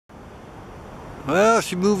Well,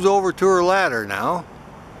 she moved over to her ladder now.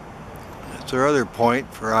 That's her other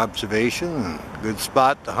point for observation, and good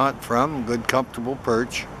spot to hunt from, good comfortable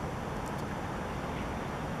perch.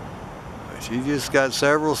 She just got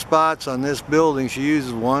several spots on this building. She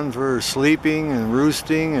uses one for sleeping and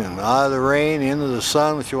roosting and out of the rain, into the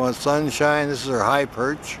sun if she wants sunshine. This is her high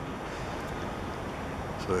perch.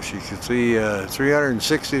 So she can see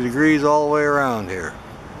 360 degrees all the way around here.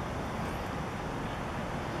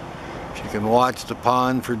 She can watch the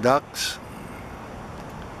pond for ducks.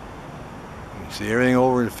 You can see everything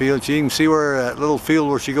over in the field. She can see where that little field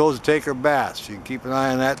where she goes to take her bath. She can keep an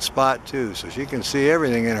eye on that spot too. So she can see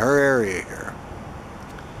everything in her area here.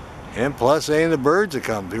 And plus any of the birds that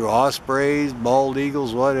come through, ospreys, bald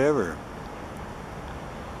eagles, whatever.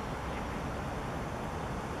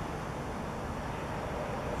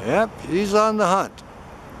 Yep, she's on the hunt.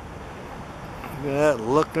 Look at that,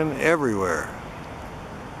 looking everywhere.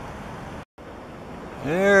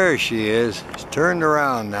 There she is. She's turned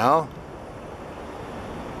around now.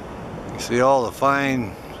 You see all the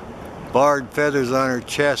fine barred feathers on her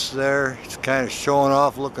chest there. It's kind of showing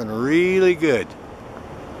off, looking really good.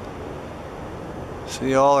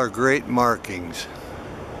 See all her great markings.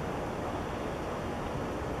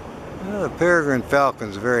 Well, the Peregrine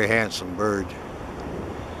Falcon's a very handsome bird.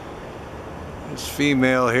 This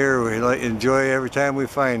female here, we enjoy every time we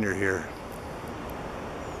find her here.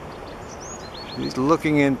 She's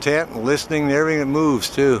looking intent and listening to everything that moves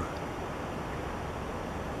too.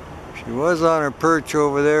 She was on her perch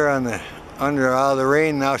over there on the out of the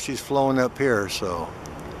rain. Now she's flown up here, so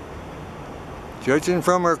judging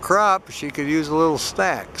from her crop, she could use a little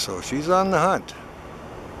snack, so she's on the hunt.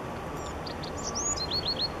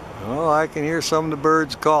 Oh, I can hear some of the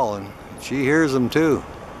birds calling. She hears them too.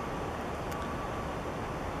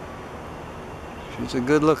 She's a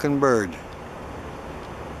good-looking bird.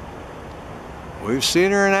 We've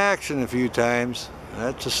seen her in action a few times.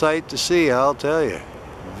 That's a sight to see, I'll tell you.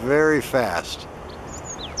 Very fast.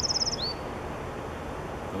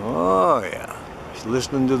 Oh yeah, she's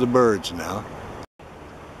listening to the birds now.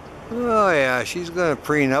 Oh yeah, she's going to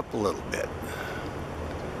preen up a little bit.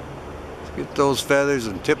 Let's get those feathers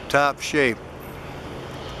in tip-top shape.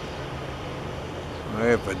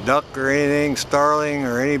 If a duck or anything, starling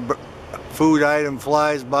or any food item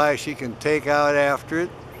flies by, she can take out after it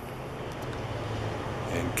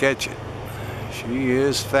and catch it. She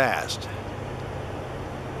is fast.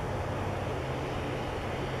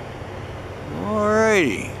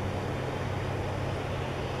 Alrighty.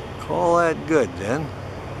 Call that good then.